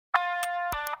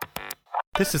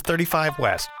This is 35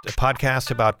 West, a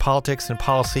podcast about politics and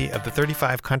policy of the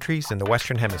 35 countries in the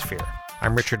Western Hemisphere.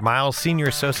 I'm Richard Miles, Senior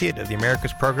Associate of the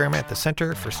Americas Program at the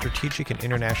Center for Strategic and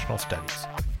International Studies.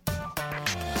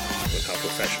 With how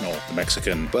professional the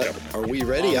Mexican But are we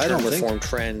ready? I don't think. Reform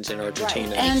trends in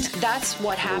Argentina. Right. And that's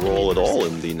what happened. Role at all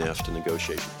in the NAFTA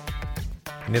negotiation.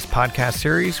 In this podcast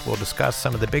series, we'll discuss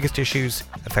some of the biggest issues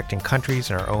affecting countries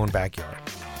in our own backyard.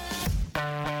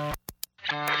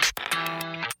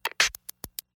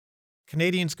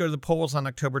 Canadians go to the polls on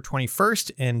October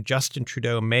 21st, and Justin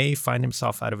Trudeau may find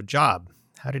himself out of a job.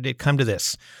 How did it come to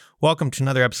this? Welcome to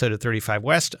another episode of 35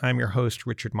 West. I'm your host,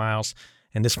 Richard Miles.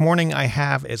 And this morning I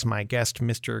have as my guest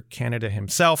Mr. Canada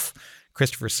himself,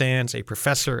 Christopher Sands, a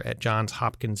professor at Johns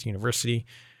Hopkins University,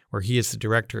 where he is the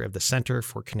director of the Center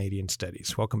for Canadian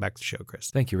Studies. Welcome back to the show,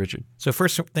 Chris. Thank you, Richard. So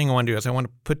first thing I want to do is I want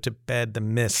to put to bed the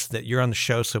myth that you're on the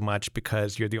show so much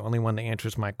because you're the only one that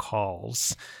answers my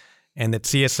calls, and that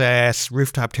CSIS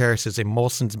Rooftop Terrace is a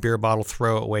Molson's beer bottle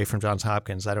throw away from Johns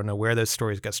Hopkins. I don't know where those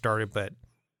stories got started, but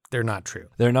they're not true.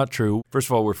 They're not true. First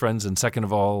of all, we're friends. And second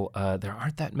of all, there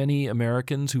aren't that many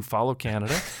Americans who follow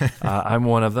Canada. I'm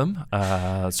one of them.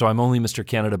 So I'm only Mr.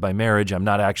 Canada by marriage. I'm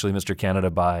not actually Mr. Canada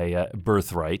by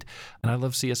birthright. And I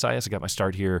love CSIS. I got my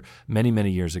start here many,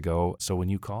 many years ago. So when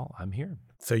you call, I'm here.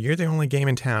 So you're the only game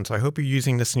in town. So I hope you're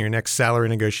using this in your next salary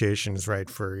negotiations, right?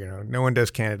 For, no one does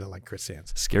Canada like Chris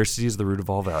Sands. Scarcity is the root of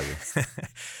all value.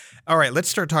 All right, let's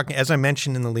start talking, as I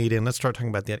mentioned in the lead-in, let's start talking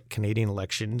about the Canadian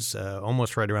elections,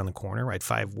 almost right around the corner, right?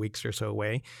 5 weeks or so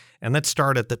away. And let's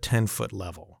start at the 10-foot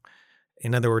level.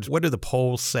 In other words, what do the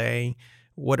polls say?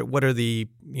 What are the,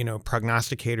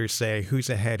 prognosticators say? Who's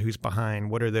ahead? Who's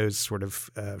behind? What are those sort of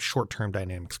short-term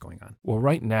dynamics going on? Well,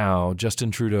 right now,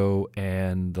 Justin Trudeau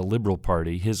and the Liberal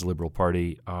Party, his Liberal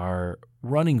Party, are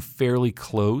running fairly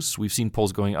close. We've seen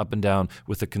polls going up and down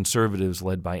with the Conservatives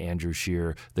led by Andrew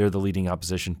Scheer. They're the leading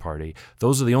opposition party.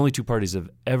 Those are the only two parties that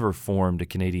have ever formed a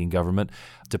Canadian government.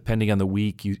 Depending on the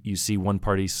week, you see one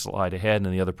party slide ahead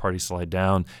and the other party slide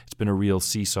down. It's been a real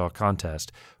seesaw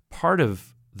contest. Part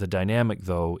of the dynamic,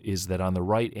 though, is that on the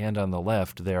right and on the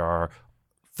left, there are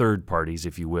third parties,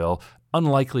 if you will,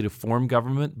 unlikely to form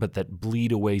government, but that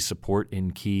bleed away support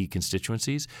in key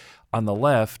constituencies. On the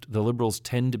left, the Liberals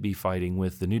tend to be fighting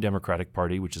with the New Democratic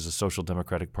Party, which is a social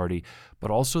democratic party, but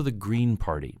also the Green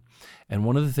Party. And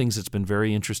one of the things that's been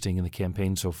very interesting in the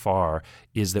campaign so far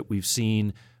is that we've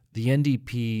seen the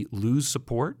NDP lose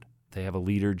support. They have a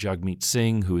leader, Jagmeet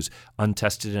Singh, who is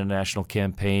untested in a national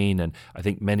campaign, and I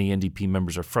think many NDP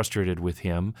members are frustrated with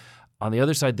him. On the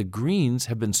other side, the Greens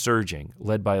have been surging,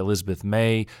 led by Elizabeth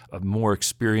May, a more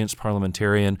experienced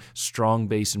parliamentarian, strong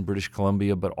base in British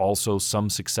Columbia, but also some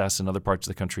success in other parts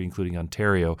of the country, including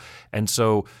Ontario. And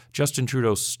so Justin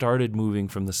Trudeau started moving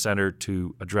from the centre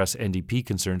to address NDP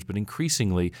concerns, but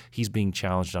increasingly he's being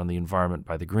challenged on the environment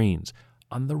by the Greens.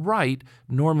 On the right,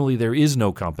 normally there is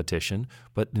no competition,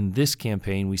 but in this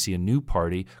campaign we see a new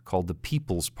party called the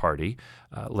People's Party,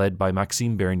 led by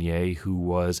Maxime Bernier, who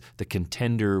was the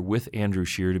contender with Andrew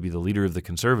Scheer to be the leader of the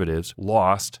Conservatives,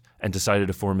 lost and decided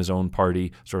to form his own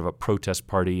party, sort of a protest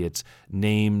party. It's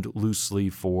named loosely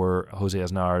for José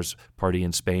Aznar's party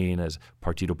in Spain as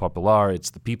Partido Popular. It's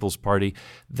the People's Party.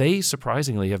 They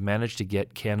surprisingly have managed to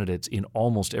get candidates in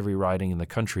almost every riding in the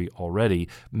country already,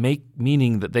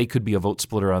 meaning that they could be a vote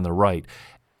splitter on the right.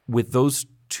 With those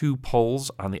two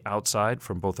polls on the outside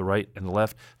from both the right and the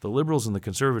left, the Liberals and the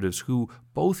Conservatives, who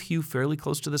both hew fairly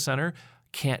close to the center,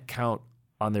 can't count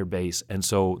on their base. And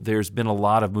so there's been a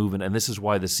lot of movement, and this is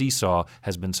why the seesaw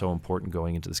has been so important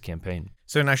going into this campaign.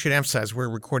 So, and I should emphasize, we're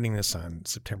recording this on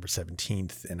September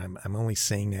 17th, and I'm only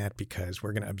saying that because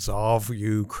we're going to absolve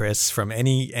you, Chris, from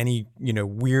any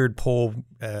weird poll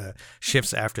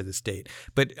shifts after this date.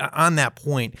 But on that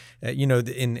point,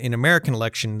 in American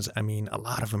elections, I mean, a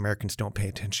lot of Americans don't pay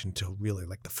attention to really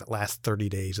like the last 30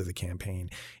 days of the campaign.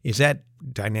 Is that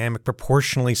dynamic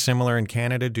proportionally similar in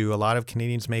Canada? Do a lot of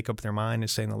Canadians make up their mind and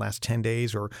say in the last 10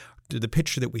 days, or do the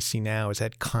picture that we see now, is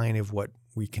that kind of what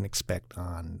we can expect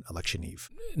on election eve?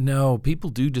 No, people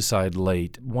do decide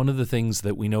late. One of the things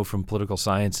that we know from political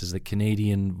science is that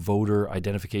Canadian voter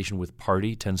identification with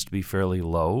party tends to be fairly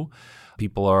low.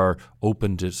 People are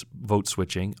open to vote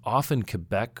switching. Often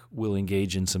Quebec will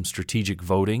engage in some strategic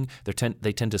voting.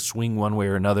 They tend to swing one way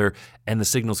or another, and the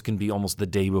signals can be almost the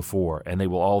day before. And they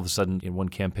will all of a sudden, in one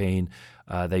campaign,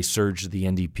 they surge the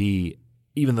NDP,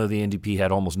 even though the NDP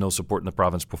had almost no support in the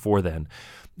province before then.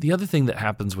 The other thing that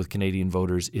happens with Canadian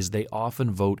voters is they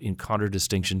often vote in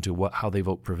contradistinction to how they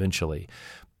vote provincially.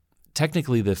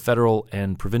 technically the federal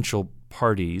and provincial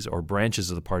parties or branches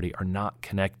of the party are not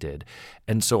connected.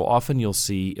 And so often you'll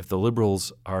see if the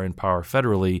Liberals are in power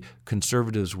federally,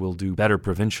 Conservatives will do better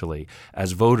provincially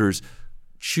as voters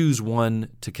choose one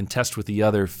to contest with the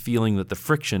other, feeling that the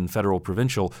friction,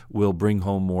 federal-provincial, will bring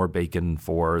home more bacon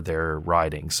for their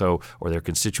riding, or their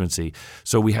constituency.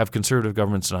 So we have Conservative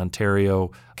governments in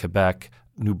Ontario, Quebec,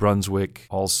 New Brunswick,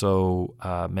 also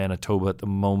Manitoba at the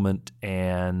moment,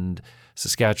 and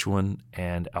Saskatchewan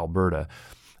and Alberta.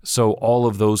 So all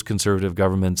of those Conservative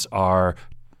governments are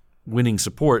winning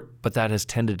support, but that has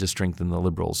tended to strengthen the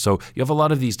Liberals. So you have a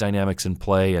lot of these dynamics in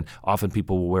play, and often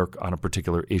people will work on a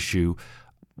particular issue.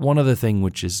 One other thing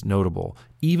which is notable,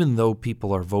 even though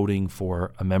people are voting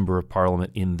for a member of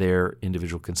parliament in their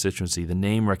individual constituency, the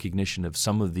name recognition of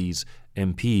some of these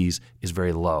MPs is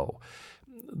very low.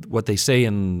 What they say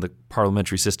in the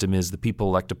parliamentary system is the people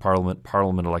elect a parliament,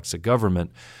 parliament elects a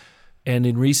government. And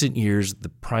in recent years, the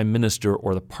prime minister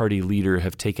or the party leader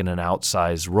have taken an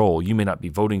outsized role. You may not be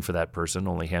voting for that person,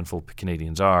 only a handful of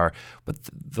Canadians are, but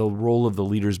the role of the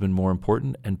leader has been more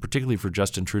important, and particularly for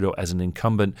Justin Trudeau as an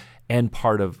incumbent and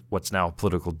part of what's now a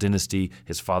political dynasty.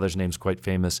 His father's name's quite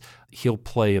famous. He'll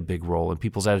play a big role, and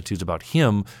people's attitudes about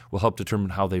him will help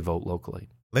determine how they vote locally.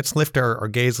 Let's lift our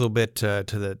gaze a little bit to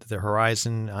the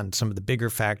horizon on some of the bigger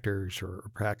factors or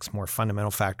perhaps more fundamental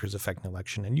factors affecting the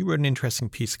election. And you wrote an interesting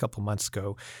piece a couple months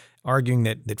ago arguing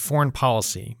that foreign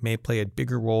policy may play a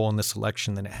bigger role in this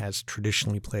election than it has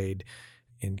traditionally played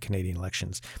in Canadian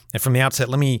elections. And from the outset,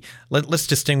 let's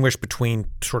distinguish between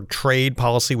sort of trade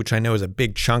policy, which I know is a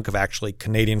big chunk of actually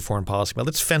Canadian foreign policy, but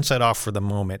let's fence that off for the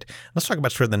moment. Let's talk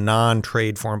about sort of the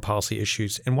non-trade foreign policy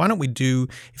issues. And why don't we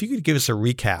if you could give us a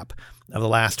recap of the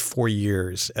last 4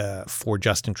 years for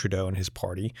Justin Trudeau and his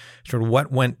party, sort of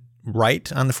what went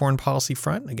right on the foreign policy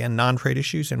front, again, non-trade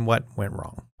issues, and what went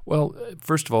wrong? Well,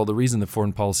 first of all, the reason the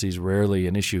foreign policy is rarely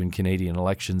an issue in Canadian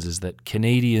elections is that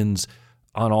Canadians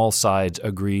on all sides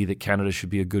agree that Canada should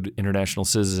be a good international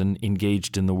citizen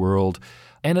engaged in the world,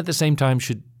 and at the same time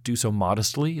should do so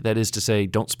modestly. That is to say,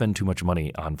 don't spend too much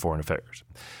money on foreign affairs.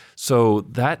 So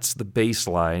that's the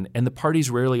baseline, and the parties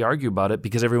rarely argue about it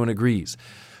because everyone agrees.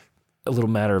 A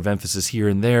little matter of emphasis here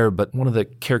and there, but one of the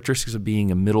characteristics of being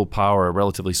a middle power, a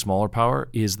relatively smaller power,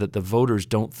 is that the voters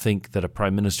don't think that a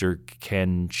prime minister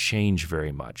can change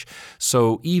very much.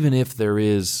 So even if there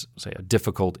is, say, a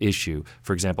difficult issue,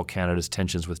 for example, Canada's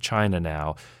tensions with China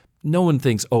now, no one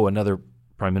thinks, another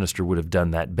prime minister would have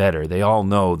done that better. They all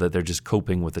know that they're just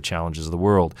coping with the challenges of the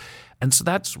world. And so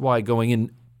that's why going in,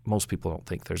 most people don't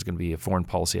think there's going to be a foreign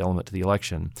policy element to the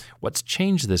election. What's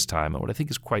changed this time, and what I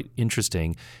think is quite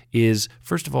interesting, is,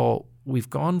 first of all, we've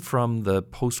gone from the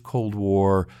post-Cold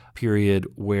War period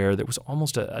where there was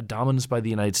almost a dominance by the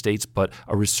United States, but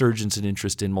a resurgence in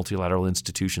interest in multilateral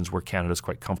institutions where Canada's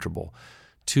quite comfortable,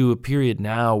 to a period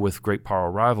now with great power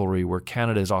rivalry where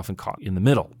Canada is often caught in the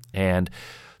middle and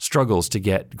struggles to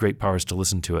get great powers to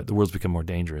listen to it. The world's become more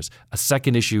dangerous. A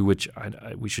second issue, which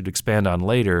we should expand on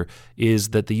later, is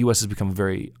that the U.S. has become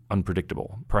very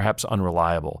unpredictable, perhaps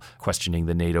unreliable, questioning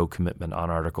the NATO commitment on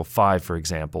Article 5, for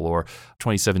example, or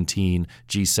 2017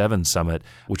 G7 summit,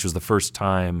 which was the first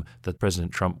time that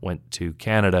President Trump went to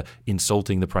Canada,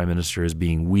 insulting the Prime Minister as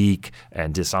being weak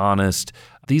and dishonest.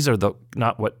 These are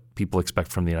not what people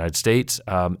expect from the United States,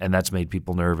 and that's made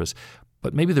people nervous.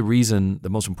 But maybe the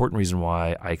most important reason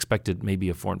why I expected maybe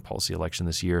a foreign policy election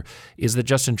this year is that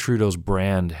Justin Trudeau's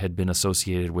brand had been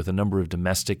associated with a number of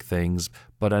domestic things,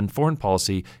 but on foreign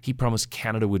policy, he promised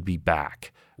Canada would be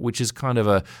back, which is kind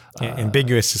of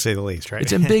ambiguous to say the least, right?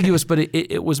 It's ambiguous, but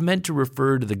it was meant to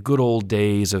refer to the good old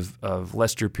days of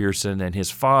Lester Pearson and his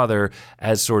father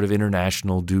as sort of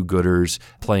international do-gooders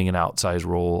playing an outsized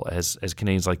role, as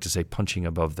Canadians like to say, punching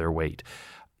above their weight.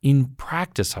 In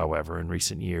practice, however, in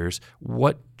recent years,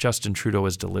 what Justin Trudeau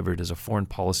has delivered is a foreign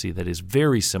policy that is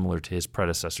very similar to his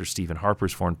predecessor, Stephen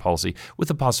Harper's foreign policy, with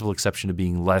the possible exception of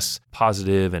being less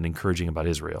positive and encouraging about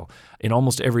Israel. In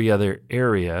almost every other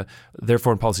area, their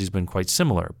foreign policy has been quite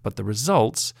similar, but the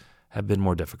results have been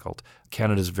more difficult.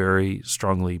 Canada's very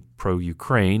strongly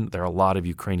pro-Ukraine. There are a lot of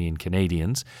Ukrainian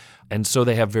Canadians. And so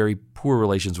they have very poor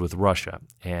relations with Russia.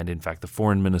 And in fact, the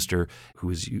foreign minister, who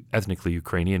is ethnically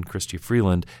Ukrainian, Chrystia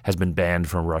Freeland, has been banned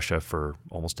from Russia for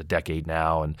almost a decade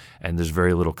now, and there's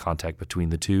very little contact between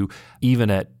the two.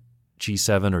 Even at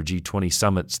G7 or G20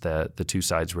 summits, the two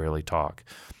sides rarely talk.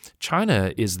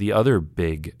 China is the other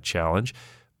big challenge.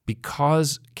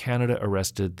 Because Canada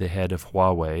arrested the head of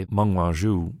Huawei, Meng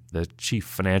Wanzhou, the chief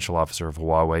financial officer of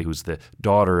Huawei, who's the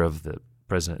daughter of the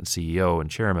president and CEO and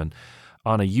chairman,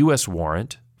 on a U.S.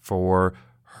 warrant for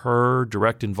her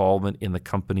direct involvement in the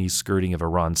company's skirting of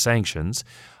Iran sanctions.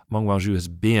 Meng Wanzhou has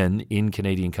been in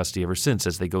Canadian custody ever since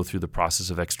as they go through the process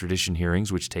of extradition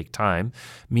hearings, which take time.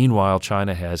 Meanwhile,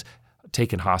 China has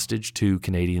taken hostage 2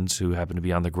 Canadians who happen to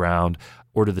be on the ground,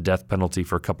 ordered the death penalty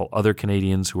for a couple other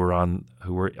Canadians who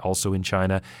were also in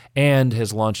China, and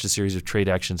has launched a series of trade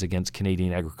actions against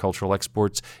Canadian agricultural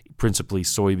exports, principally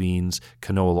soybeans,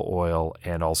 canola oil,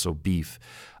 and also beef.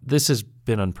 This has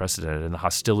been unprecedented, and the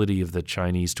hostility of the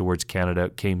Chinese towards Canada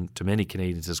came to many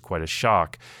Canadians as quite a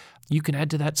shock. You can add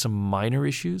to that some minor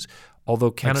issues,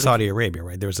 although Canada... Like Saudi Arabia,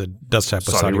 right? There was a dust type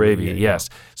of Saudi Arabia, yes.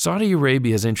 Saudi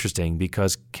Arabia is interesting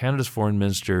because Canada's foreign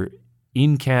minister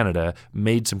in Canada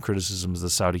made some criticisms of the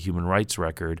Saudi human rights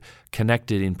record,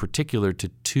 connected in particular to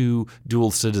 2 dual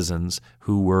citizens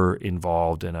who were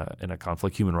involved in a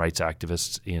conflict, human rights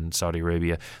activists in Saudi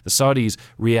Arabia. The Saudis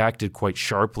reacted quite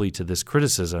sharply to this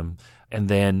criticism and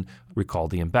then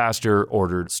recalled the ambassador,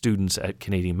 ordered students at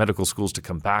Canadian medical schools to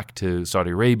come back to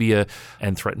Saudi Arabia,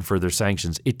 and threatened further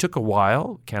sanctions. It took a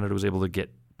while. Canada was able to get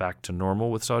back to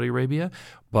normal with Saudi Arabia,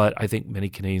 but I think many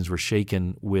Canadians were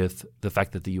shaken with the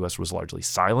fact that the U.S. was largely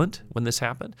silent when this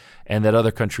happened and that other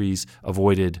countries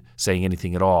avoided saying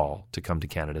anything at all to come to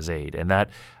Canada's aid. And that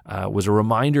was a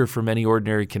reminder for many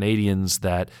ordinary Canadians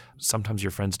that sometimes your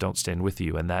friends don't stand with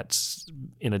you, and that's,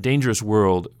 in a dangerous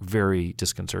world, very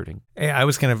disconcerting. I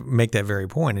was going to make that very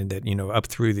point, in that, up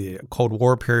through the Cold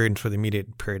War period and for the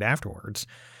immediate period afterwards,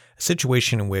 a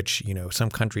situation in which, some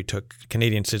country took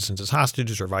Canadian citizens as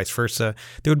hostages or vice versa,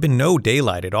 there would have been no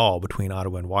daylight at all between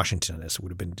Ottawa and Washington. This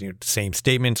would have been the same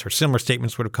statements or similar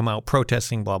statements would have come out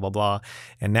protesting, blah, blah, blah.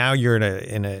 And now you're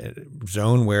in a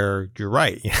zone where you're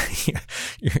right.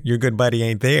 Your good buddy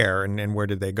ain't there. And where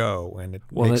did they go? And it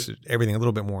makes everything a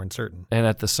little bit more uncertain. And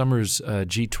at the summer's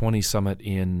G20 summit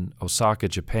in Osaka,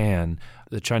 Japan,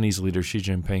 the Chinese leader Xi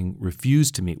Jinping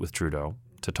refused to meet with Trudeau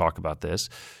to talk about this.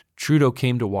 Trudeau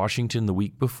came to Washington the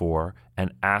week before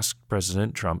and asked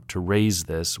President Trump to raise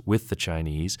this with the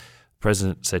Chinese. The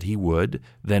president said he would,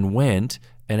 then went,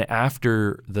 and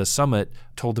after the summit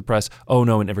told the press, oh,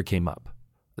 no, it never came up.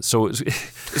 So it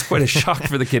was quite a shock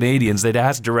for the Canadians. They'd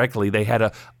asked directly. They had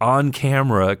a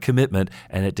on-camera commitment,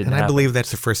 and it didn't happen. And I believe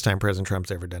that's the first time President Trump's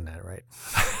ever done that, right?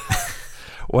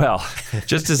 Well,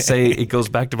 just to say, it goes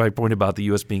back to my point about the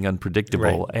U.S. being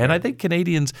unpredictable. Right, and I think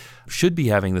Canadians should be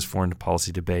having this foreign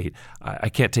policy debate. I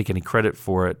can't take any credit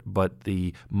for it, but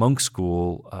the Munk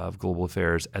School of Global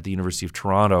Affairs at the University of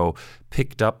Toronto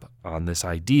picked up on this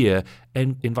idea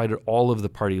and invited all of the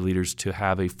party leaders to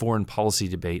have a foreign policy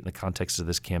debate in the context of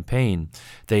this campaign.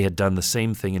 They had done the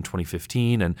same thing in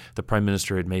 2015, and the Prime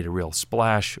Minister had made a real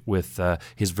splash with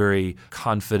his very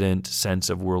confident sense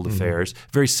of world affairs,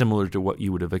 very similar to what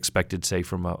you would have expected, say,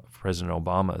 from President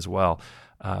Obama as well.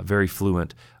 Very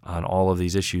fluent on all of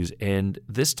these issues. And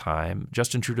this time,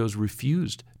 Justin Trudeau's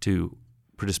refused to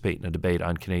participate in a debate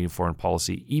on Canadian foreign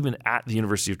policy, even at the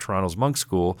University of Toronto's Munk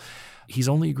School. He's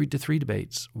only agreed to 3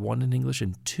 debates, 1 in English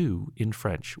and 2 in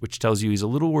French, which tells you he's a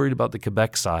little worried about the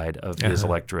Quebec side of his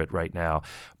electorate right now.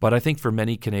 But I think for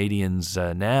many Canadians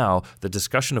now, the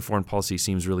discussion of foreign policy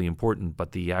seems really important,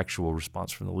 but the actual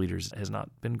response from the leaders has not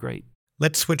been great.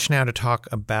 Let's switch now to talk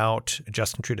about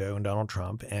Justin Trudeau and Donald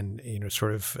Trump and,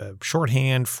 sort of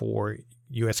shorthand for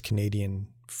U.S.-Canadian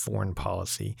foreign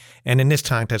policy. And in this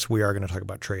context, we are going to talk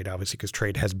about trade, obviously, because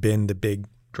trade has been the big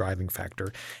driving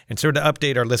factor. And so to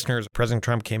update our listeners, President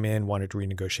Trump came in, wanted to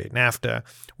renegotiate NAFTA.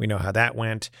 We know how that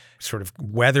went, sort of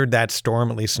weathered that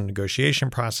storm, at least in the negotiation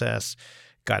process,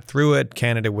 got through it.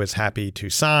 Canada was happy to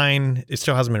sign. It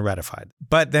still hasn't been ratified.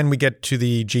 But then we get to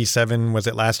the G7, was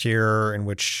it last year, in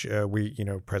which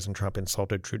President Trump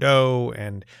insulted Trudeau.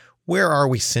 And where are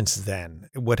we since then?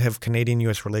 What have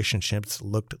Canadian-U.S. relationships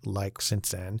looked like since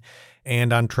then?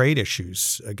 And on trade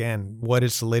issues, again, what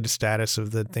is the latest status of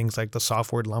the things like the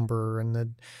softwood lumber and the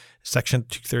Section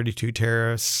 232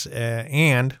 tariffs?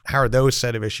 And how are those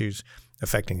set of issues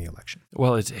affecting the election?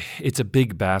 Well, it's a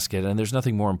big basket, and there's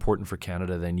nothing more important for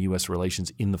Canada than U.S.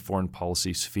 relations in the foreign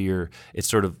policy sphere. It's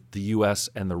sort of the U.S.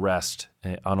 and the rest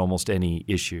on almost any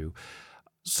issue.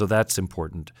 So that's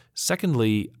important.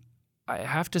 Secondly, I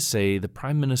have to say the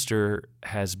Prime Minister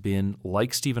has been,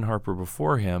 like Stephen Harper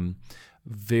before him,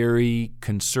 very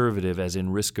conservative, as in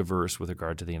risk-averse with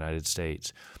regard to the United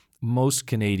States. Most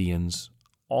Canadians,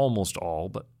 almost all,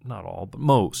 but not all, but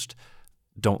most,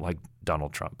 don't like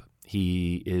Donald Trump.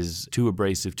 He is too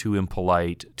abrasive, too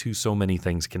impolite, too so many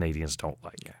things Canadians don't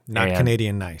like. Not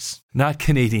Canadian nice. Not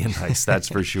Canadian nice, that's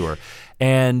for sure.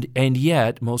 And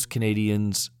yet, most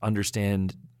Canadians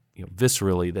understand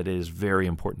viscerally that it is very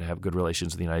important to have good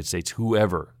relations with the United States,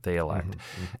 whoever they elect.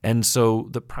 And so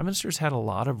the prime minister's had a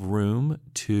lot of room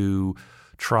to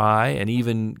try and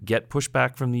even get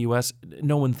pushback from the U.S.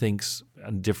 No one thinks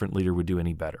a different leader would do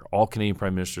any better. All Canadian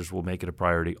prime ministers will make it a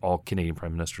priority. All Canadian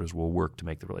prime ministers will work to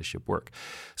make the relationship work.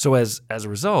 So as a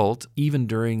result, even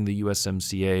during the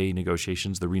USMCA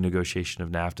negotiations, the renegotiation of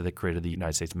NAFTA that created the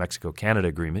United States-Mexico-Canada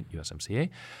Agreement, USMCA,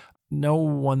 no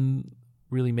one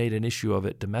really made an issue of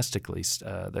it domestically.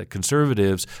 The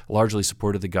Conservatives largely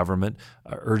supported the government,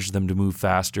 urged them to move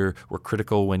faster, were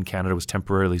critical when Canada was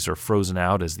temporarily sort of frozen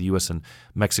out as the U.S. and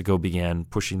Mexico began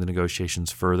pushing the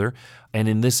negotiations further. And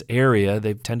in this area,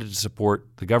 they've tended to support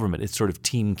the government. It's sort of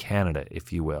Team Canada,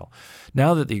 if you will.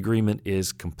 Now that the agreement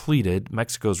is completed,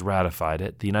 Mexico's ratified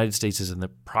it. The United States is in the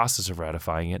process of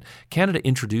ratifying it. Canada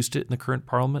introduced it in the current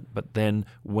parliament, but then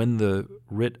when the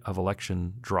writ of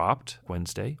election dropped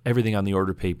Wednesday, everything on the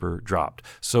order paper dropped.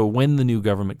 So when the new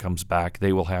government comes back,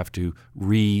 they will have to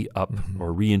re-up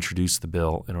or reintroduce the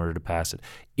bill in order to pass it.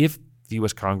 If the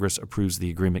U.S. Congress approves the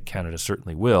agreement, Canada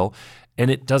certainly will.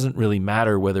 And it doesn't really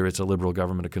matter whether it's a liberal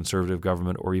government, a conservative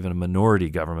government, or even a minority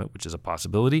government, which is a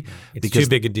possibility. It's too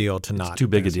big a deal to not. It's too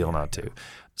big a deal not to.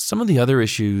 Some of the other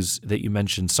issues that you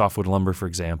mentioned, softwood lumber, for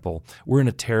example, we're in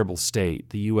a terrible state.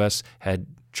 The U.S. had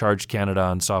charged Canada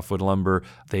on softwood lumber.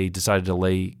 They decided to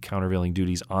lay countervailing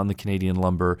duties on the Canadian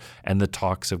lumber, and the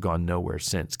talks have gone nowhere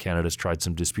since. Canada's tried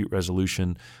some dispute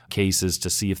resolution cases to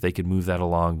see if they could move that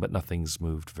along, but nothing's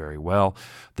moved very well.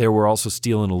 There were also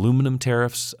steel and aluminum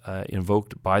tariffs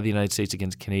invoked by the United States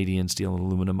against Canadian steel and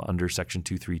aluminum under Section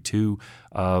 232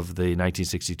 of the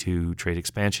 1962 Trade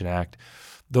Expansion Act.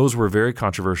 Those were very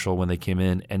controversial when they came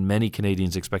in, and many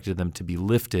Canadians expected them to be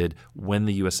lifted when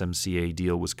the USMCA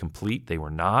deal was complete. They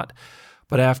were not.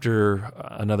 But after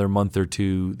another month or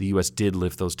two, the U.S. did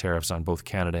lift those tariffs on both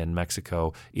Canada and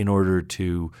Mexico in order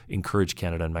to encourage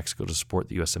Canada and Mexico to support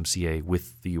the USMCA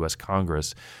with the U.S.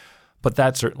 Congress. But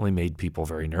that certainly made people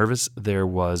very nervous. There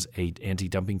was an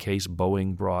anti-dumping case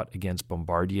Boeing brought against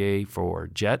Bombardier for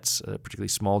jets, particularly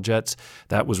small jets.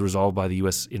 That was resolved by the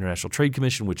U.S. International Trade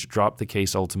Commission, which dropped the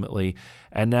case ultimately.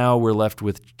 And now we're left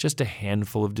with just a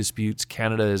handful of disputes.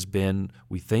 Canada has been,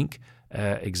 we think,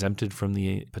 exempted from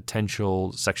the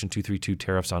potential Section 232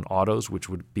 tariffs on autos, which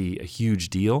would be a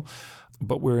huge deal.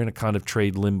 But we're in a kind of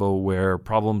trade limbo where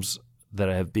problems that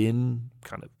have been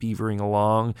kind of beavering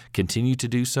along continue to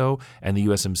do so, and the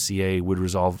USMCA would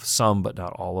resolve some but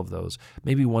not all of those.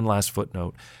 Maybe one last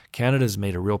footnote. Canada's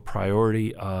made a real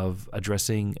priority of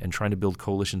addressing and trying to build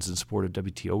coalitions in support of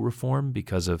WTO reform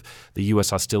because of the U.S.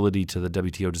 hostility to the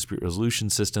WTO dispute resolution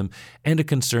system and a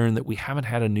concern that we haven't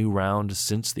had a new round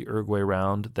since the Uruguay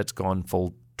round that's gone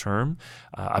full term.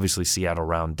 Obviously, Seattle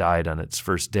round died on its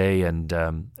first day, and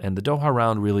the Doha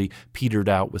round really petered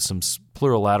out with some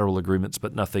plurilateral agreements,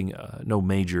 but nothing, no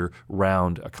major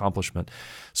round accomplishment.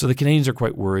 So the Canadians are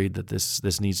quite worried that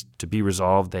this needs to be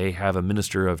resolved. They have a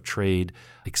Minister of Trade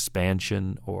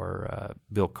Expansion, or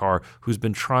Bill Carr, who's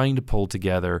been trying to pull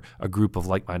together a group of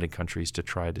like-minded countries to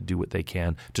try to do what they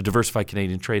can to diversify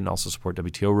Canadian trade and also support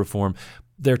WTO reform.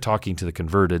 They're talking to the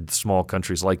converted small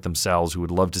countries like themselves who would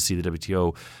love to see the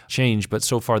WTO change, but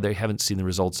so far they haven't seen the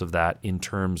results of that in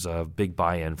terms of big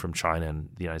buy-in from China and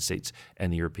the United States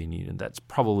and the European Union. That's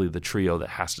probably the trio that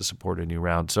has to support a new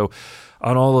round. So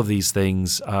on all of these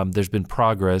things, there's been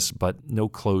progress, but no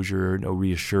closure, no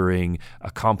reassuring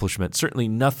accomplishment, certainly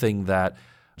nothing that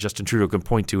Justin Trudeau can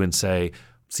point to and say,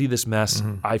 see this mess,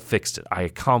 I fixed it, I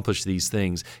accomplished these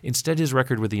things. Instead, his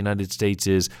record with the United States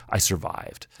is, I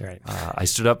survived. Right. I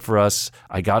stood up for us.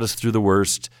 I got us through the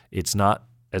worst. It's not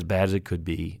as bad as it could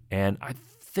be. And I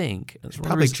think it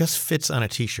probably just fits on a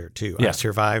T-shirt too. Yeah. I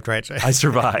survived, right? I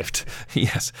survived.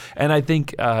 Yes, and I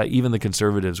think even the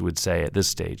Conservatives would say at this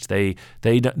stage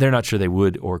they're not sure they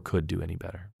would or could do any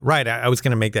better. Right. I was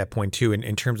going to make that point too,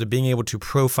 in terms of being able to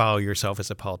profile yourself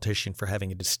as a politician for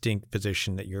having a distinct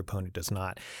position that your opponent does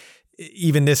not.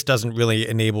 Even this doesn't really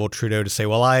enable Trudeau to say,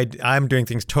 well, I'm doing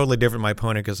things totally different than my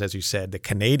opponent because, as you said, the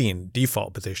Canadian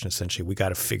default position, essentially, we got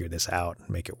to figure this out and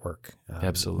make it work.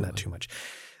 Absolutely. Not too much.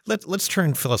 Let's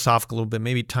turn philosophical a little bit,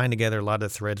 maybe tying together a lot of the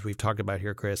threads we've talked about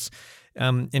here, Chris.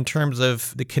 In terms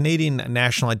of the Canadian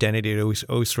national identity, it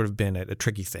always sort of been a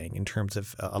tricky thing in terms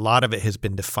of a lot of it has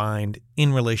been defined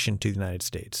in relation to the United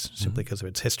States simply because of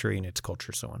its history and its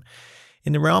culture and so on.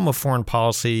 In the realm of foreign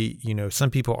policy, some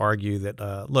people argue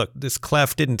that, look, this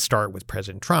cleft didn't start with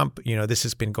President Trump. This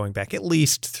has been going back at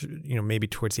least, maybe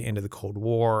towards the end of the Cold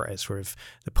War as sort of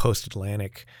the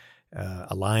post-Atlantic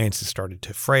alliances started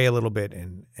to fray a little bit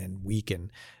and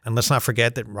weaken. And let's not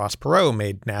forget that Ross Perot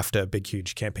made NAFTA a big,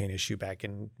 huge campaign issue back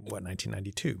in,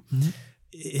 1992. Mm-hmm.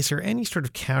 Is there any sort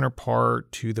of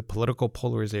counterpart to the political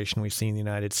polarization we've seen in the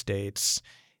United States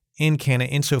in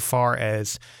Canada insofar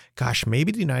as, gosh,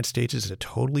 maybe the United States is a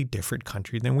totally different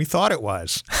country than we thought it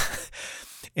was?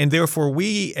 And therefore,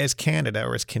 we as Canada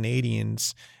or as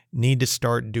Canadians need to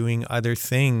start doing other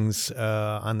things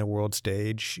on the world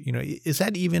stage. Is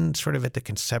that even sort of at the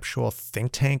conceptual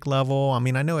think tank level? I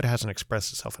mean, I know it hasn't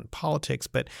expressed itself in politics,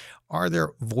 but are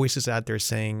there voices out there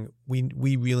saying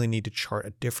we really need to chart a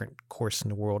different course in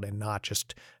the world and not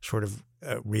just sort of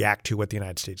react to what the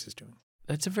United States is doing?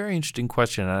 That's a very interesting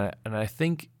question, and I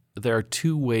think there are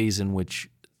two ways in which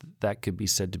that could be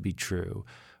said to be true.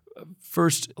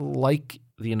 First, like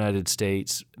the United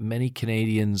States, many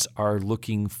Canadians are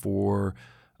looking for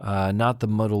not the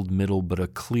muddled middle, but a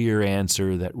clear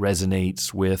answer that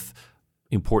resonates with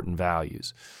important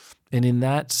values. And in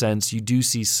that sense, you do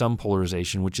see some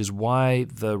polarization, which is why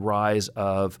the rise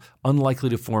of unlikely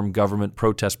to form government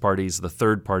protest parties, the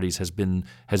third parties, has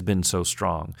been so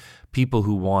strong. People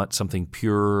who want something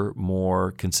pure,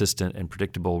 more consistent and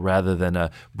predictable rather than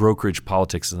a brokerage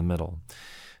politics in the middle.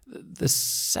 The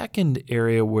second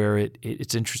area where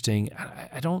it's interesting,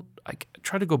 I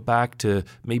try to go back to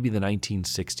maybe the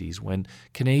 1960s when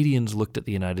Canadians looked at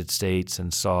the United States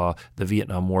and saw the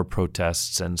Vietnam War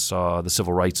protests and saw the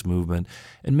civil rights movement.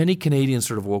 And many Canadians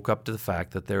sort of woke up to the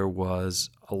fact that there was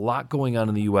a lot going on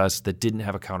in the U.S. that didn't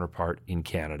have a counterpart in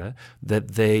Canada,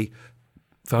 that they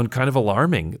found kind of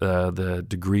alarming, the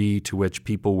degree to which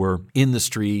people were in the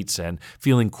streets and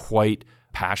feeling quite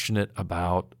passionate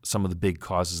about some of the big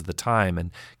causes of the time.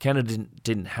 And Canada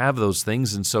didn't have those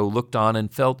things, and so looked on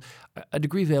and felt a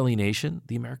degree of alienation.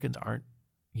 The Americans aren't,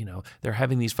 they're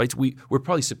having these fights. We're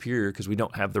probably superior because we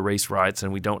don't have the race riots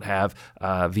and we don't have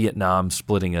Vietnam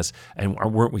splitting us, and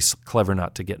weren't we clever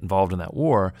not to get involved in that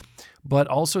war? But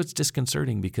also it's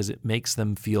disconcerting because it makes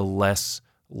them feel less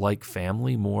like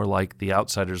family, more like the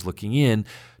outsiders looking in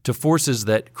to forces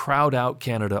that crowd out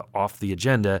Canada off the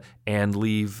agenda and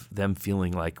leave them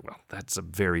feeling like, well, that's a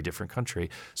very different country.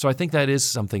 So I think that is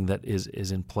something that is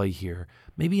in play here.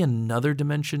 Maybe another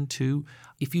dimension too,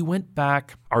 if you went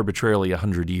back arbitrarily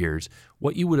 100 years,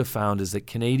 what you would have found is that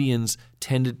Canadians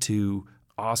tended to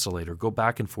oscillate or go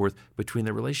back and forth between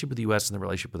their relationship with the U.S. and the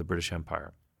relationship with the British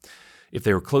Empire. If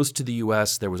they were close to the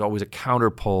U.S., there was always a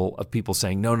counterpole of people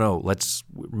saying, no, let's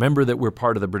remember that we're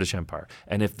part of the British Empire.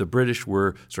 And if the British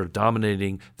were sort of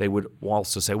dominating, they would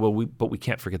also say, but we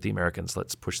can't forget the Americans.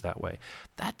 Let's push that way.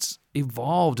 That's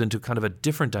evolved into kind of a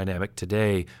different dynamic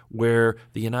today where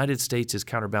the United States is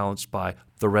counterbalanced by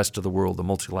the rest of the world, the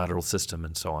multilateral system,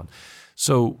 and so on.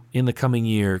 So in the coming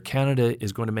year, Canada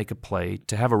is going to make a play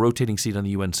to have a rotating seat on the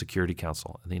UN Security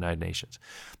Council in the United Nations.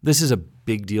 This is a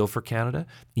big deal for Canada.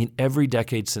 In every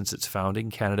decade since its founding,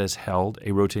 Canada has held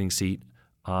a rotating seat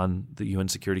on the UN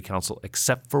Security Council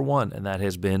except for one, and that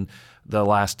has been the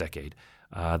last decade.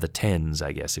 The 10s,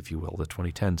 I guess, if you will, the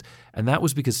 2010s. And that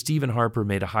was because Stephen Harper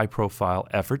made a high-profile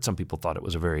effort. Some people thought it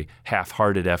was a very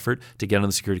half-hearted effort to get on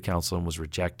the Security Council and was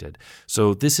rejected.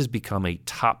 So this has become a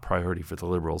top priority for the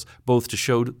Liberals, both to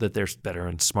show that they're better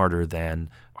and smarter than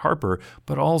Harper,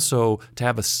 but also to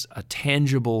have a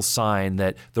tangible sign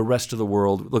that the rest of the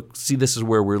world, look, see, this is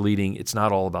where we're leading. It's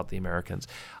not all about the Americans.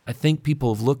 I think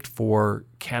people have looked for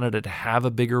Canada to have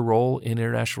a bigger role in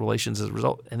international relations as a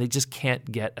result, and they just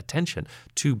can't get attention.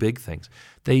 Two big things.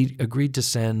 They agreed to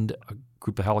send a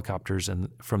group of helicopters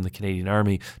from the Canadian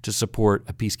Army to support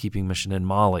a peacekeeping mission in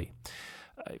Mali.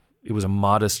 It was a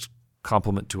modest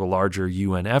complement to a larger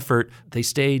UN effort. They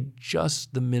stayed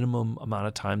just the minimum amount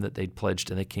of time that they'd pledged,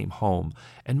 and they came home.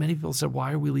 And many people said,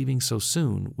 why are we leaving so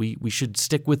soon? We should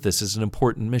stick with this as an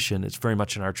important mission. It's very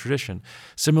much in our tradition.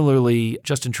 Similarly,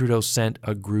 Justin Trudeau sent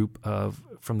a group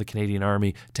from the Canadian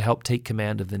Army to help take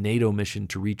command of the NATO mission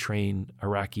to retrain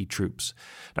Iraqi troops.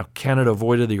 Now, Canada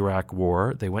avoided the Iraq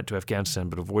War. They went to Afghanistan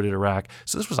but avoided Iraq.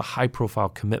 So this was a high-profile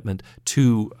commitment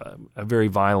to a very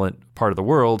violent part of the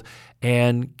world.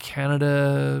 And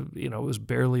Canada, it was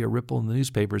barely a ripple in the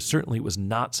newspapers. Certainly it was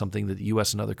not something that the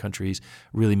U.S. and other countries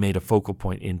really made a focal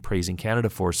point in praising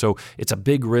Canada for. So it's a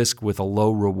big risk with a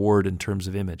low reward in terms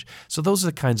of image. So those are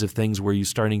the kinds of things where you're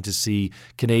starting to see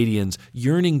Canadians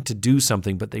yearning to do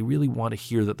something, but they really want to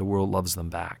hear that the world loves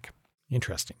them back.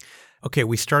 Interesting. Okay,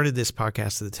 we started this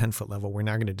podcast at the 10-foot level. We're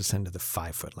now going to descend to the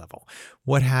 5-foot level.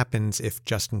 What happens if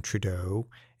Justin Trudeau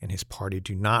and his party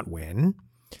do not win?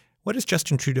 What does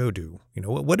Justin Trudeau do?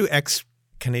 What do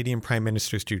Canadian prime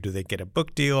ministers do? Do they get a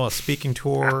book deal, a speaking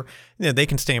tour? They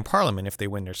can stay in Parliament if they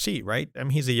win their seat, right? I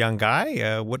mean, he's a young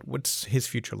guy. What's his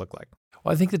future look like?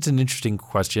 Well, I think that's an interesting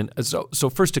question. So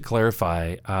first to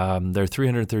clarify, there are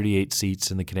 338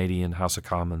 seats in the Canadian House of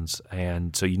Commons,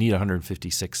 and so you need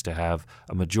 156 to have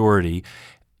a majority.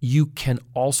 You can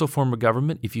also form a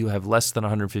government if you have less than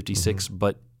 156,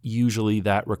 but usually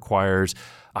that requires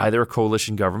either a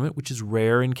coalition government, which is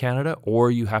rare in Canada,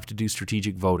 or you have to do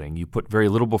strategic voting. You put very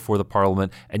little before the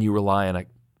Parliament, and you rely on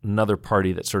another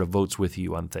party that sort of votes with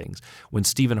you on things. When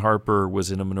Stephen Harper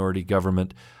was in a minority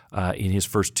government in his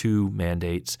first 2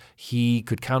 mandates, he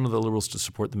could count on the Liberals to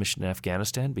support the mission in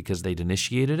Afghanistan because they'd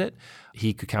initiated it.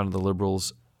 He could count on the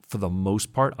Liberals for the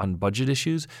most part on budget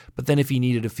issues. But then if he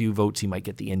needed a few votes, he might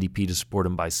get the NDP to support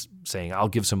him by saying, I'll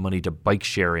give some money to bike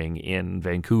sharing in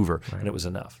Vancouver. Right. And it was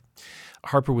enough.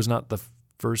 Harper was not the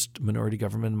first minority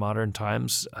government in modern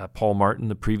times. Paul Martin,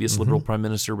 the previous Liberal prime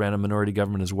minister, ran a minority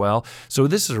government as well. So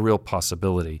this is a real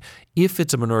possibility. If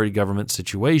it's a minority government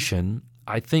situation,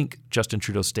 I think Justin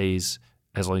Trudeau stays.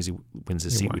 As long as he wins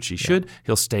his seat, which he should,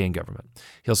 he'll stay in government.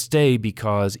 He'll stay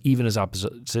because even as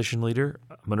opposition leader,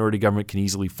 a minority government can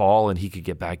easily fall and he could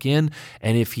get back in.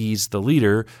 And if he's the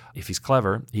leader, if he's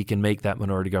clever, he can make that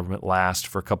minority government last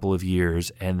for a couple of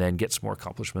years and then get some more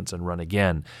accomplishments and run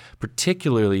again.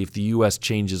 Particularly if the U.S.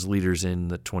 changes leaders in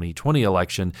the 2020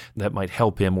 election, that might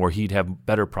help him, or he'd have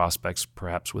better prospects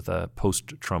perhaps with a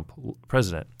post-Trump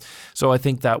president. So I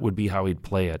think that would be how he'd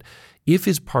play it. If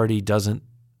his party doesn't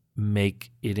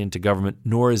make it into government,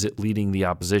 nor is it leading the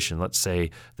opposition, let's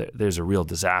say that there's a real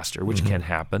disaster, which can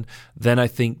happen, then I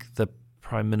think the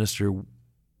prime minister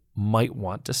might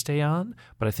want to stay on,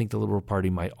 but I think the Liberal Party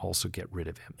might also get rid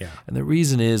of him. Yeah. And the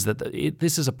reason is that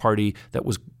this is a party that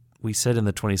was, we said in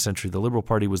the 20th century, the Liberal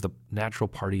Party was the natural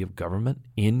party of government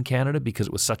in Canada because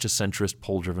it was such a centrist,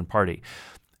 poll-driven party.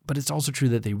 But it's also true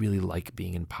that they really like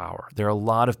being in power. There are a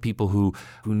lot of people who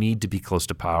need to be close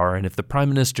to power. And if the prime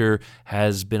minister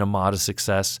has been a modest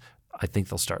success, I think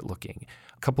they'll start looking.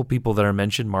 A couple people that are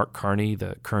mentioned, Mark Carney,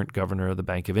 the current governor of the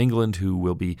Bank of England, who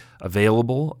will be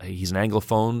available. He's an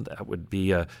Anglophone. That would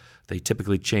be they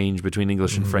typically change between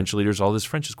English and French leaders. All this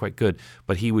French is quite good,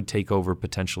 but he would take over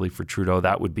potentially for Trudeau.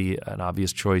 That would be an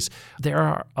obvious choice. There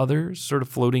are others sort of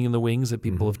floating in the wings that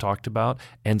people have talked about,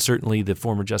 and certainly the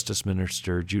former Justice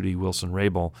Minister, Judy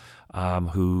Wilson-Raybould,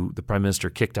 who the Prime Minister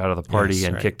kicked out of the party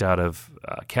and kicked out of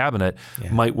cabinet,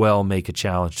 might well make a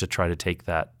challenge to try to take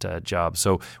that job.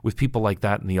 So with people like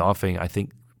that in the offing, I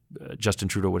think Justin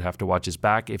Trudeau would have to watch his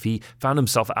back. If he found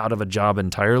himself out of a job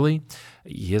entirely,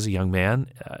 he is a young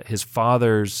man. His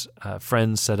father's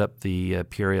friends set up the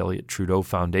Pierre Elliott Trudeau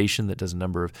Foundation that does a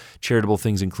number of charitable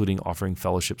things, including offering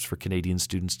fellowships for Canadian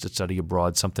students to study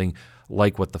abroad, something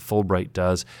like what the Fulbright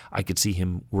does. I could see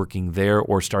him working there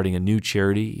or starting a new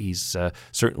charity. He's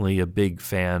certainly a big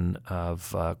fan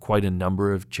of quite a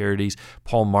number of charities.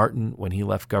 Paul Martin, when he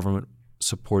left government,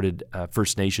 supported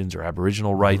First Nations or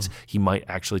Aboriginal rights. He might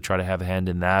actually try to have a hand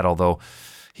in that, although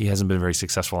he hasn't been very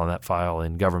successful on that file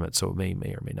in government, so it may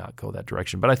or may not go that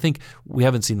direction. But I think we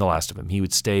haven't seen the last of him. He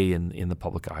would stay in the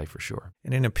public eye for sure.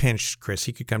 And in a pinch, Chris,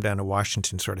 he could come down to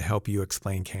Washington sort of help you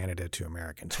explain Canada to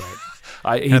Americans,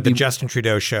 right? The Justin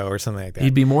Trudeau show or something like that.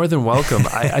 He'd be more than welcome.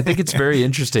 I think it's very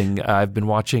interesting. I've been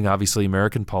watching, obviously,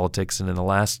 American politics, and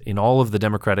in all of the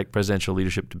Democratic presidential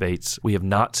leadership debates, we have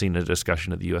not seen a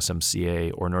discussion of the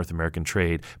USMCA or North American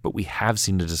trade, but we have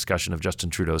seen a discussion of Justin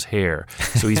Trudeau's hair.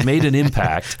 So he's made an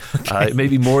impact.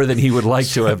 Maybe more than he would like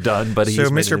to have done, but he's so,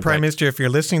 Mr. Prime Minister, if you're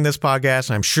listening to this podcast,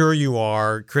 and I'm sure you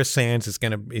are, Chris Sands is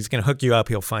he's gonna hook you up.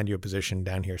 He'll find you a position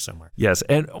down here somewhere. Yes,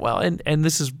 and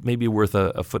this is maybe worth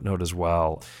a footnote as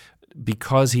well.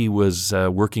 Because he was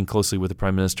working closely with the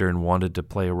Prime Minister and wanted to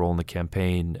play a role in the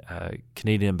campaign,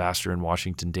 Canadian Ambassador in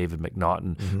Washington, David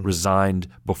McNaughton, resigned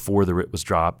before the writ was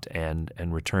dropped and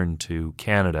returned to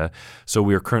Canada. So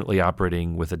we are currently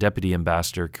operating with a Deputy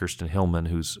Ambassador, Kirsten Hillman,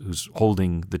 who's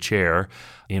holding the chair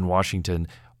in Washington.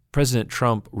 President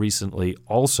Trump recently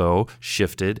also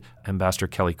shifted Ambassador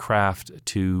Kelly Craft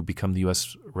to become the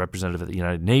U.S. representative at the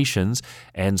United Nations,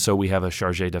 and so we have a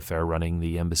chargé d'affaires running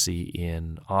the embassy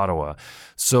in Ottawa.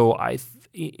 So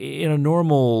in a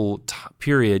normal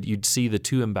period, you'd see the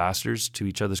two ambassadors to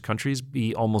each other's countries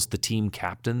be almost the team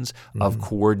captains of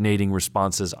coordinating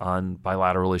responses on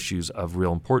bilateral issues of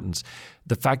real importance.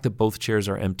 The fact that both chairs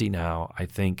are empty now, I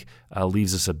think,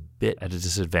 leaves us a bit at a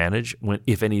disadvantage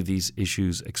if any of these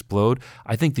issues explode.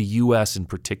 I think the U.S. in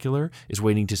particular is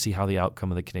waiting to see how the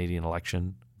outcome of the Canadian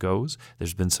election goes.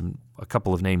 There's been a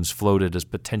couple of names floated as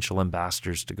potential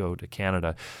ambassadors to go to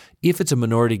Canada. If it's a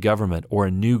minority government or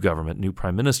a new government, new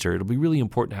prime minister, it'll be really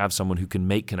important to have someone who can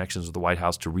make connections with the White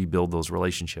House to rebuild those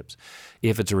relationships.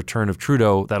 If it's a return of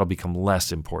Trudeau, that'll become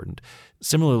less important.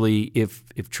 Similarly,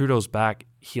 if Trudeau's back,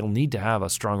 he'll need to have a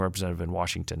strong representative in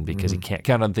Washington because he can't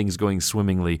count on things going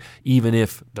swimmingly, even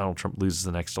if Donald Trump loses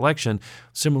the next election.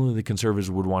 Similarly, the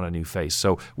Conservatives would want a new face.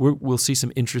 So we'll see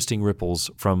some interesting ripples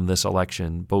from this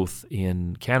election, both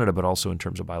in Canada but also in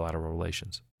terms of bilateral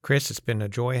relations. Chris, it's been a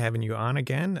joy having you on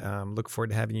again. Look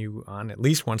forward to having you on at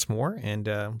least once more, and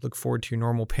look forward to your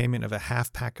normal payment of a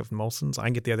half pack of Molson's. I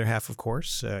can get the other half, of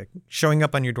course, showing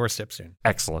up on your doorstep soon.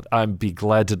 Excellent. I'd be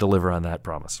glad to deliver on that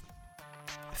promise.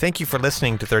 Thank you for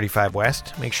listening to 35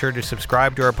 West. Make sure to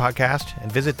subscribe to our podcast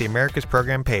and visit the Americas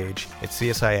Program page at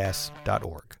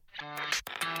csis.org.